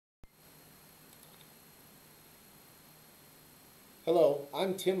Hello,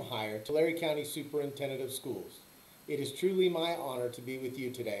 I'm Tim Heyer, Tulare County Superintendent of Schools. It is truly my honor to be with you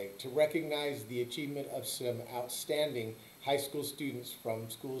today to recognize the achievement of some outstanding high school students from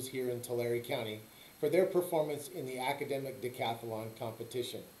schools here in Tulare County for their performance in the Academic Decathlon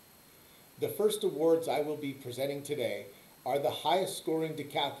competition. The first awards I will be presenting today are the highest scoring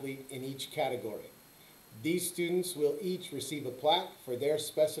decathlete in each category. These students will each receive a plaque for their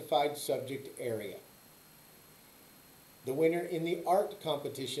specified subject area. The winner in the art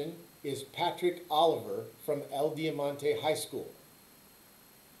competition is Patrick Oliver from El Diamante High School.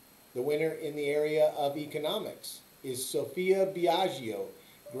 The winner in the area of economics is Sophia Biagio,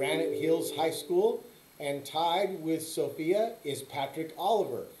 Granite Hills High School, and tied with Sophia is Patrick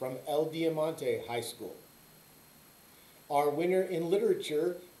Oliver from El Diamante High School. Our winner in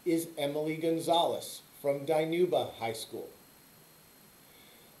literature is Emily Gonzalez from Dinuba High School.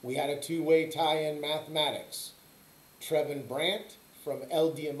 We had a two-way tie in mathematics. Trevin Brandt from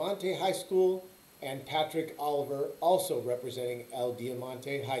El Diamante High School and Patrick Oliver also representing El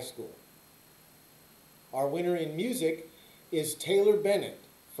Diamante High School. Our winner in music is Taylor Bennett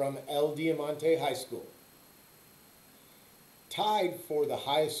from El Diamante High School. Tied for the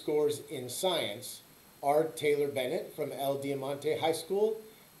highest scores in science are Taylor Bennett from El Diamante High School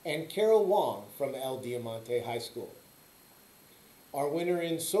and Carol Wong from El Diamante High School. Our winner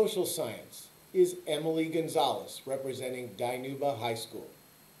in social science is Emily Gonzalez, representing Dinuba High School.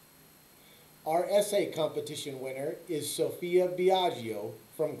 Our essay competition winner is Sophia Biagio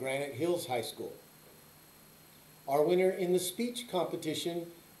from Granite Hills High School. Our winner in the speech competition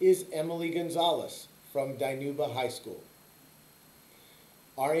is Emily Gonzalez from Dinuba High School.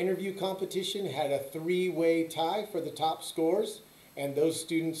 Our interview competition had a three-way tie for the top scores, and those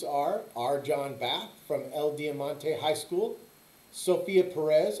students are R. John Bath from El Diamante High School, Sophia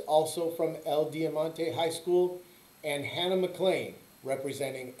Perez, also from El Diamante High School, and Hannah McLean,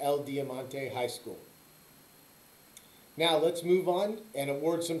 representing El Diamante High School. Now let's move on and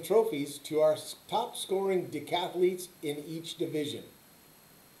award some trophies to our top scoring decathletes in each division.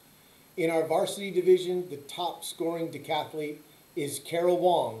 In our varsity division, the top scoring decathlete is Carol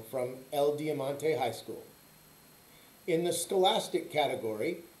Wong from El Diamante High School. In the scholastic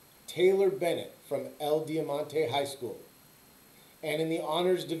category, Taylor Bennett from El Diamante High School. And in the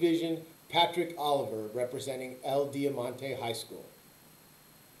honors division, Patrick Oliver representing El Diamante High School.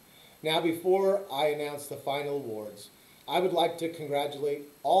 Now, before I announce the final awards, I would like to congratulate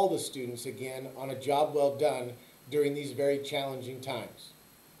all the students again on a job well done during these very challenging times.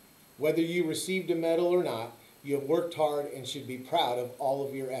 Whether you received a medal or not, you have worked hard and should be proud of all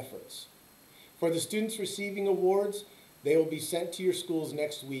of your efforts. For the students receiving awards, they will be sent to your schools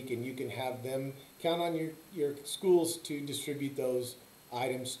next week, and you can have them count on your schools to distribute those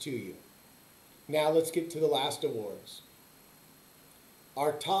items to you. Now let's get to the last awards.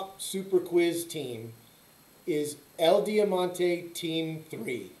 Our top super quiz team is El Diamante Team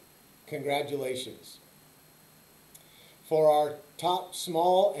 3. Congratulations. For our top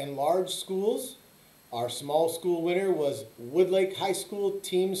small and large schools, our small school winner was Woodlake High School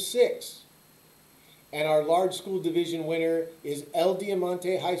Team 6. And our large school division winner is El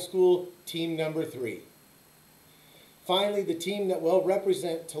Diamante High School Team number 3. Finally, the team that will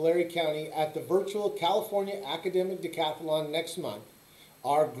represent Tulare County at the virtual California Academic Decathlon next month,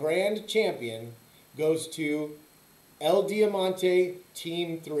 our grand champion, goes to El Diamante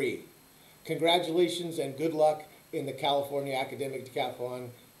Team 3. Congratulations and good luck in the California Academic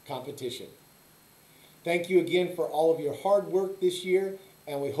Decathlon competition. Thank you again for all of your hard work this year,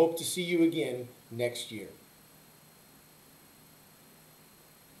 and we hope to see you again next year.